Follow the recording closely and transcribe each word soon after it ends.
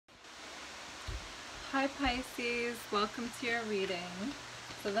Hi Pisces, welcome to your reading.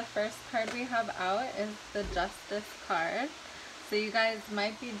 So the first card we have out is the Justice card. So you guys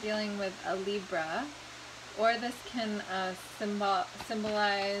might be dealing with a Libra, or this can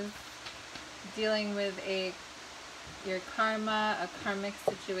symbolize dealing with your karma, a karmic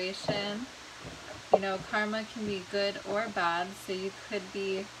situation. You know, karma can be good or bad, so you could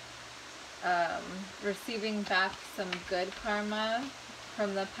be receiving back some good karma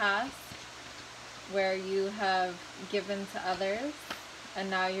from the past, where you have given to others and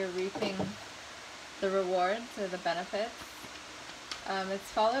now you're reaping the rewards or the benefits. It's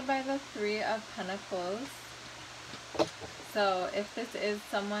followed by the Three of Pentacles. So if this is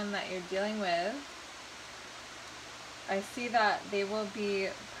someone that you're dealing with, I see that they will be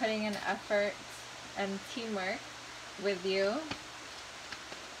putting in effort and teamwork with you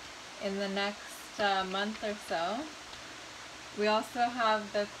in the next month or so. We also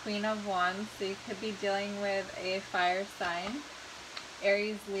have the Queen of Wands, so you could be dealing with a fire sign,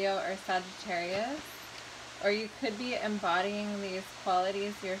 Aries, Leo, or Sagittarius, or you could be embodying these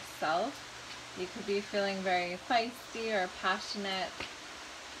qualities yourself. You could be feeling very feisty or passionate,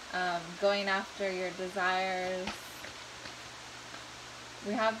 going after your desires.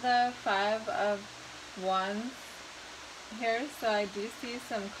 We have the Five of Wands here, so I do see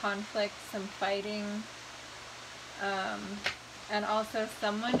some conflict, some fighting, and also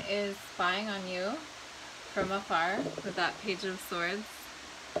someone is spying on you from afar with that Page of Swords.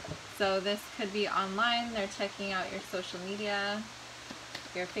 So this could be online. They're checking out your social media,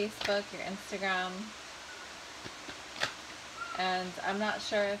 your Facebook, your Instagram. And I'm not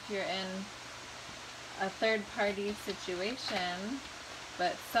sure if you're in a third-party situation,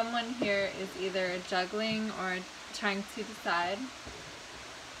 but someone here is either juggling or trying to decide.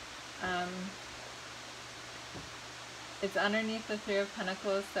 It's underneath the Three of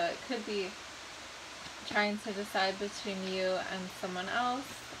Pentacles, so it could be trying to decide between you and someone else.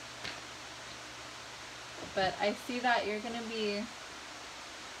 But I see that you're gonna be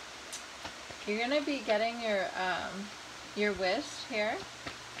getting your wish here,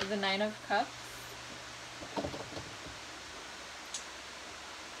 the Nine of Cups.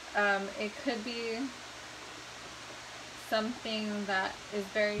 It could be something that is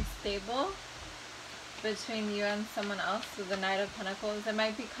very stable between you and someone else with the Knight of Pentacles. It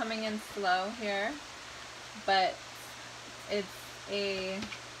might be coming in slow here, but it's a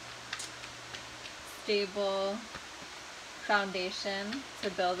stable foundation to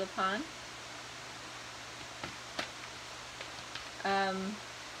build upon.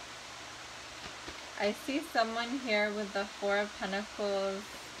 I see someone here with the Four of Pentacles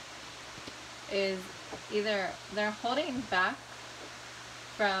is either they're holding back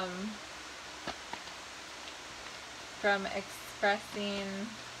from expressing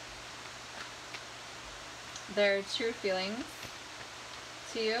their true feelings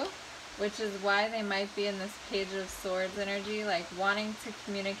to you, which is why they might be in this Page of Swords energy, like wanting to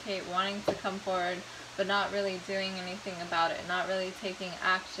communicate, wanting to come forward, but not really doing anything about it, not really taking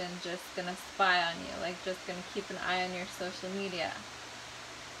action, just gonna spy on you, like just gonna keep an eye on your social media.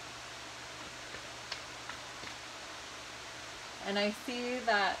 And I see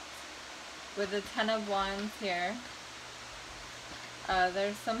that with the Ten of Wands here,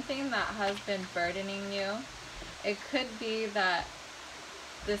 there's something that has been burdening you. It could be that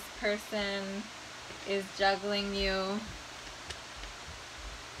this person is juggling you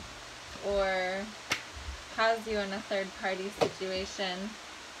or has you in a third-party situation.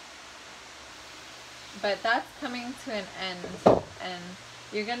 But that's coming to an end, and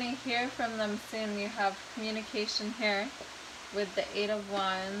you're going to hear from them soon. You have communication here with the Eight of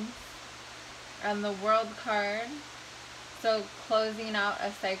Wands and the World card. So closing out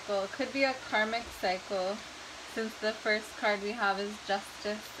a cycle. It could be a karmic cycle, since the first card we have is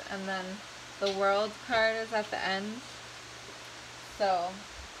Justice, and then the World card is at the end. So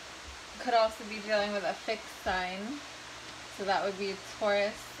could also be dealing with a fixed sign. So that would be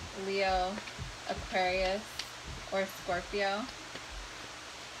Taurus, Leo, Aquarius, or Scorpio.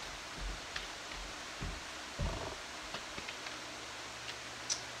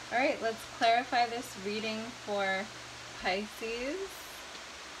 Alright, let's clarify this reading for Pisces.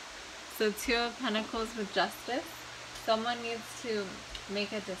 So Two of Pentacles with Justice. Someone needs to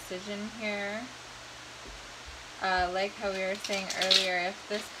make a decision here. Like how we were saying earlier, if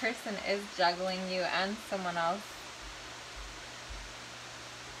this person is juggling you and someone else,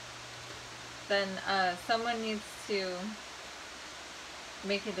 then someone needs to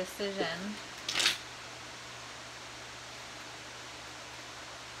make a decision.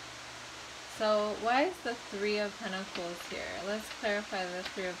 So why is the Three of Pentacles here? Let's clarify the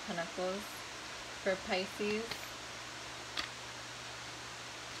Three of Pentacles. for Pisces.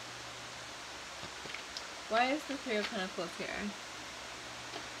 Why is the Three of Pentacles here?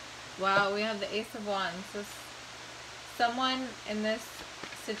 Wow, we have the Ace of Wands. So someone in this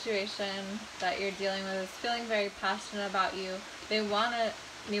situation that you're dealing with is feeling very passionate about you. They want a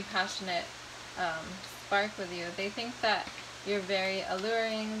new passionate spark with you. They think that you're very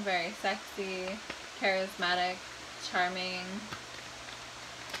alluring, very sexy, charismatic, charming.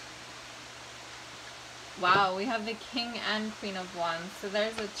 Wow, we have the King and Queen of Wands. So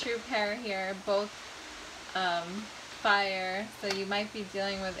there's a true pair here, both fire. So you might be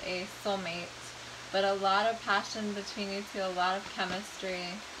dealing with a soulmate, but a lot of passion between you two, a lot of chemistry.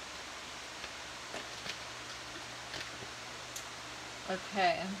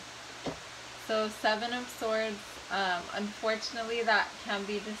 Okay. So Seven of Swords, unfortunately that can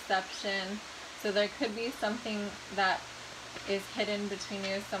be deception. So there could be something that is hidden between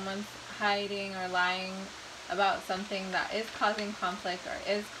you. Someone's hiding or lying about something that is causing conflict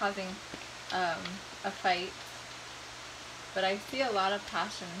or is causing a fight. But I see a lot of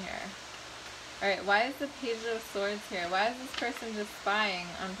passion here. Alright, why is the Page of Swords here? Why is this person just spying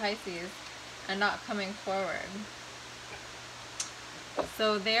on Pisces and not coming forward?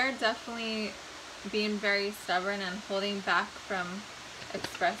 So they're definitely being very stubborn and holding back from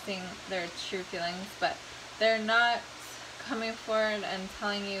expressing their true feelings, but they're not coming forward and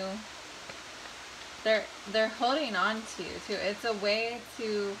telling you. They're holding on to you too. It's a way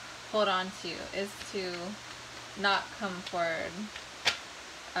to hold on to you, is to not come forward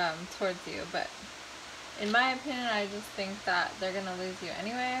towards you. But in my opinion, I just think that they're gonna lose you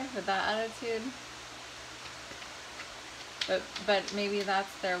anyway with that attitude. But maybe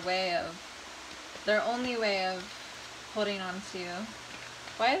that's their only way of holding on to you.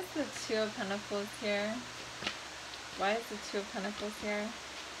 Why is the Two of Pentacles here? Why is the Two of Pentacles here?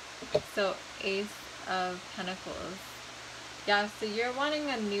 So Ace of Pentacles. Yeah, so you're wanting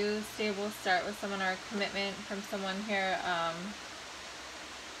a new stable start with someone, or a commitment from someone here,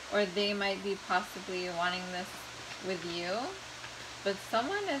 or they might be possibly wanting this with you, but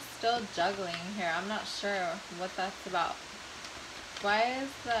someone is still juggling here. I'm not sure what that's about. Why is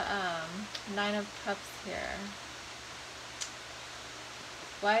the Nine of Cups here?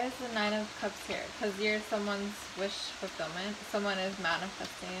 Why is the Nine of Cups here? Because you're someone's wish fulfillment. Someone is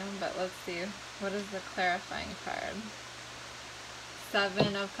manifesting you, but let's see. What is the clarifying card?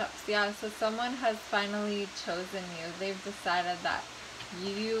 Seven of Cups. Yeah, so someone has finally chosen you. They've decided that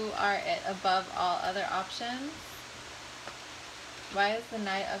you are it above all other options. Why is the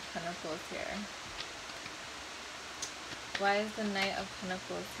Knight of Pentacles here? Why is the Knight of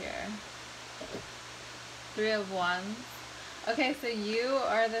Pentacles here? Three of Wands. Okay, so you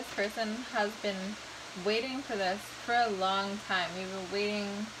or this person has been waiting for this for a long time. You've been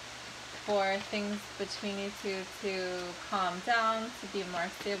waiting for things between you two to calm down, to be more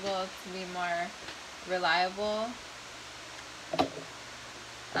stable, to be more reliable.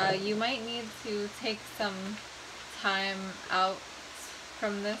 You might need to take some time out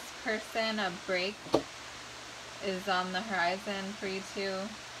from this person. A break is on the horizon for you two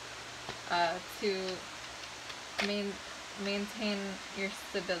to maintain your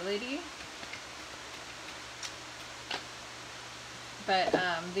stability. But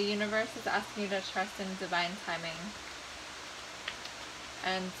the universe is asking you to trust in divine timing.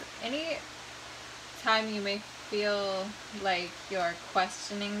 And any time you may feel like you're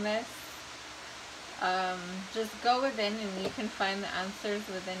questioning this, just go within and you can find the answers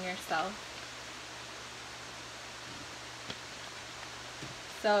within yourself.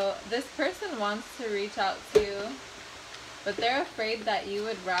 So this person wants to reach out to you, but they're afraid that you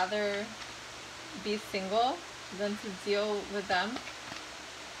would rather be single than to deal with them.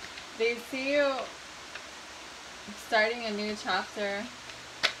 They see you starting a new chapter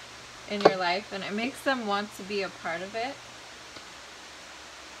in your life, and it makes them want to be a part of it.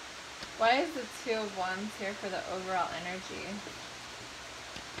 Why is the Two of Wands here for the overall energy?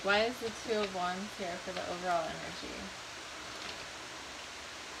 Why is the Two of Wands here for the overall energy?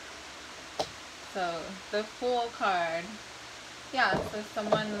 So the Fool card. Yeah, so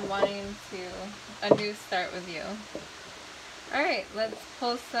someone wanting a new start with you. Alright, let's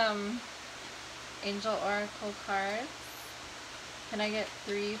pull some Angel Oracle cards. Can I get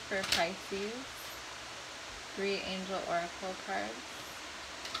 3 for Pisces? 3 Angel Oracle cards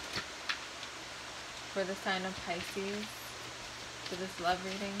for the sign of Pisces for this love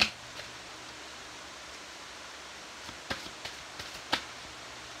reading.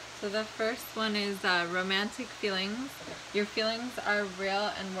 So the first one is romantic feelings. Your feelings are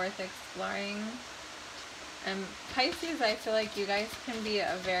real and worth exploring. And Pisces, I feel like you guys can be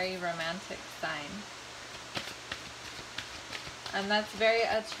a very romantic sign. And that's very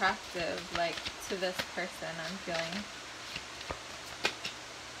attractive, like, to this person, I'm feeling.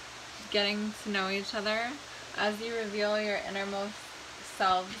 Getting to know each other. As you reveal your innermost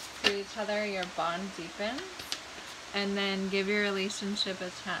selves to each other, your bond deepens. And then give your relationship a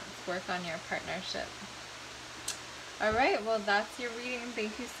chance. Work on your partnership. Alright, well that's your reading.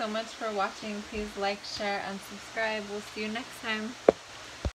 Thank you so much for watching. Please like, share, and subscribe. We'll see you next time.